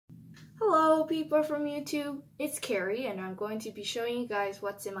Hello people from YouTube, it's Carrie and I'm going to be showing you guys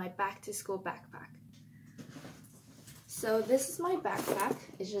what's in my back to school backpack. So this is my backpack.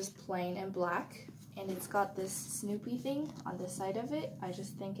 It's just plain and black and it's got this Snoopy thing on the side of it. I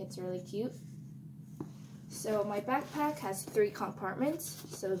just think it's really cute. So my backpack has 3 compartments.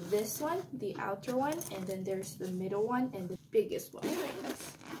 So this one, the outer one, and then there's the middle one and the biggest one.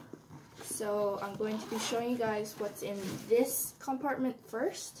 So I'm going to be showing you guys what's in this compartment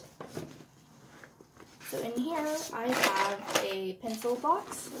first. So in here I have a pencil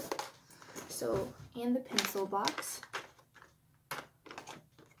box. So in the pencil box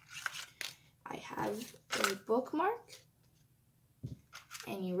I have a bookmark,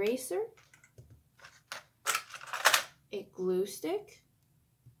 an eraser, a glue stick,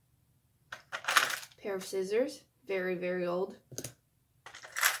 pair of scissors, very old,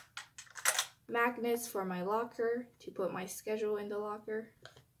 magnets for my locker to put my schedule in the locker,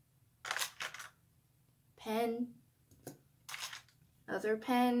 pen, another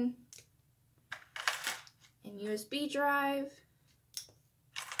pen, and USB drive,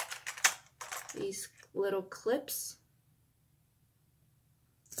 these little clips,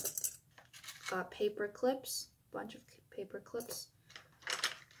 got paper clips, bunch of paper clips.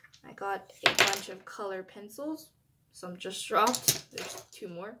 I got a bunch of color pencils, some just dropped, there's 2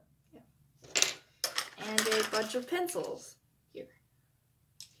 more. And a bunch of pencils here.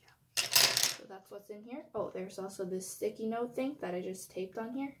 Yeah. So that's what's in here. Oh, there's also this sticky note thing that I just taped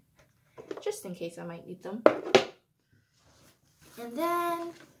on here, just in case I might need them. And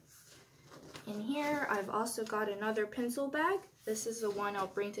then in here, I've also got another pencil bag. This is the one I'll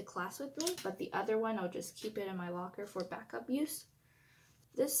bring to class with me, but the other one I'll just keep it in my locker for backup use.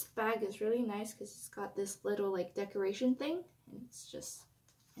 This bag is really nice because it's got this little like decoration thing, and it's just,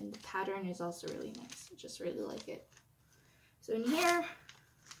 and the pattern is also really nice. I just really like it. So in here,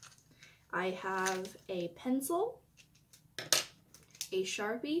 I have a pencil, a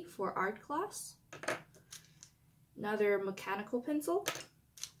Sharpie for art class, another mechanical pencil,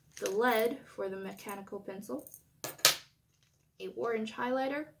 the lead for the mechanical pencil, a orange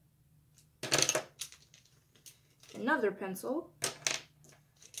highlighter, another pencil,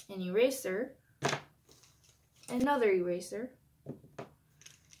 an eraser, another eraser,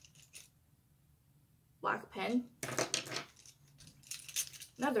 black pen,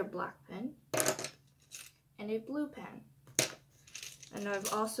 another black pen, and a blue pen. And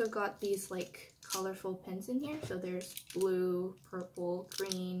I've also got these like colorful pens in here. So there's blue, purple,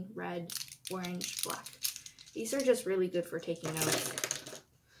 green, red, orange, black. These are just really good for taking notes.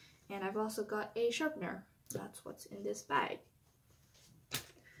 And I've also got a sharpener. That's what's in this bag.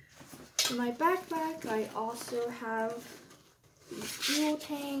 In my backpack, I also have these fuel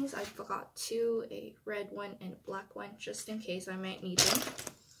tanks. I forgot 2, a red one and a black one, just in case I might need them.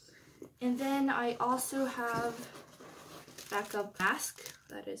 And then I also have backup mask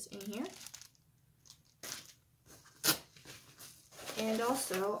that is in here. And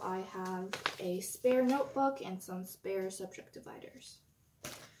also I have a spare notebook and some spare subject dividers.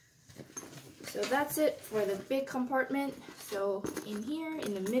 So that's it for the big compartment. So in here,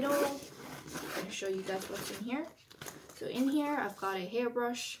 in the middle, I'm going to show you guys what's in here. So in here, I've got a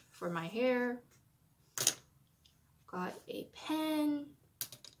hairbrush for my hair, got a pen,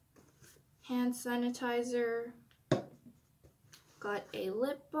 hand sanitizer, got a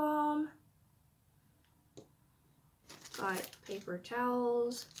lip balm, got paper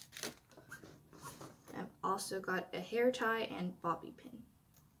towels, I've also got a hair tie and bobby pin.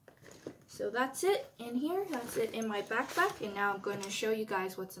 So that's it in here, that's it in my backpack, and now I'm going to show you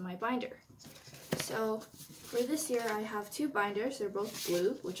guys what's in my binder. So for this year, I have 2 binders. They're both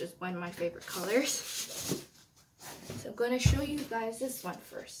blue, which is one of my favorite colors. So I'm going to show you guys this one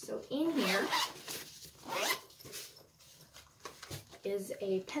first. So in here is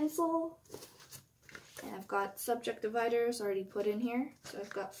a pencil, and I've got subject dividers already put in here. So I've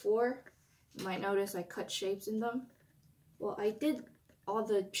got 4. You might notice I cut shapes in them. Well, I did all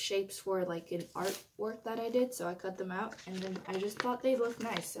the shapes for like an artwork that I did, so I cut them out, and then I just thought they looked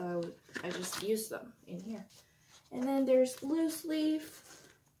nice, so I just used them in here. And then there's loose leaf,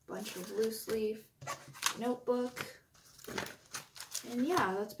 bunch of loose leaf, notebook, and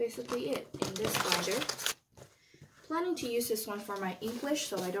yeah, that's basically it in this binder. Planning to use this one for my English,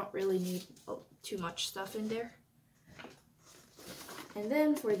 so I don't really need too much stuff in there. And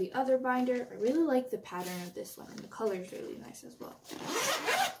then for the other binder, I really like the pattern of this one, and the color is really nice as well.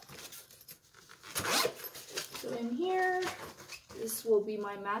 So in here, this will be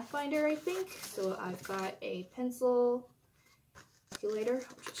my math binder, I think. So I've got a pencil, calculator.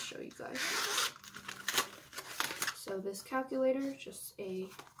 I'll just show you guys. So this calculator, just a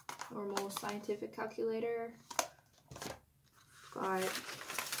normal scientific calculator. Got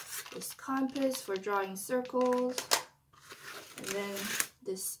this compass for drawing circles. And then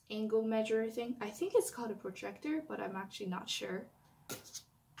this angle measure thing. I think it's called a protractor, but I'm actually not sure.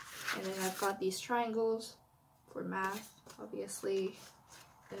 And then I've got these triangles for math, obviously.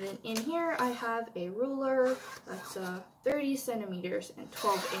 And then in here I have a ruler that's 30 centimeters and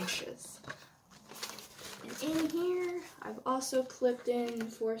 12 inches. And in here I've also clipped in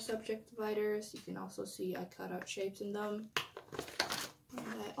 4 subject dividers. You can also see I cut out shapes in them. And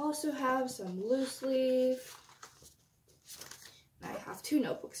I also have some loose leaf. I have 2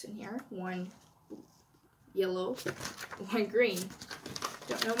 notebooks in here, one yellow, one green.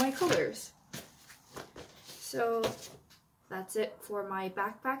 Don't know my colors. So that's it for my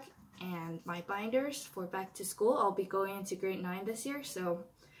backpack and my binders for back to school. I'll be going into grade 9 this year, so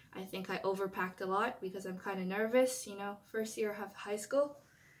I think I overpacked a lot because I'm kind of nervous, you know, first year of high school.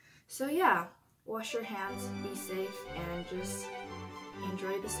 So yeah, wash your hands, be safe, and just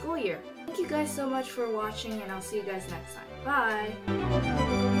enjoy the school year. Thank you guys so much for watching, and I'll see you guys next time.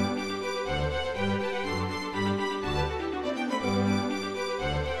 Bye!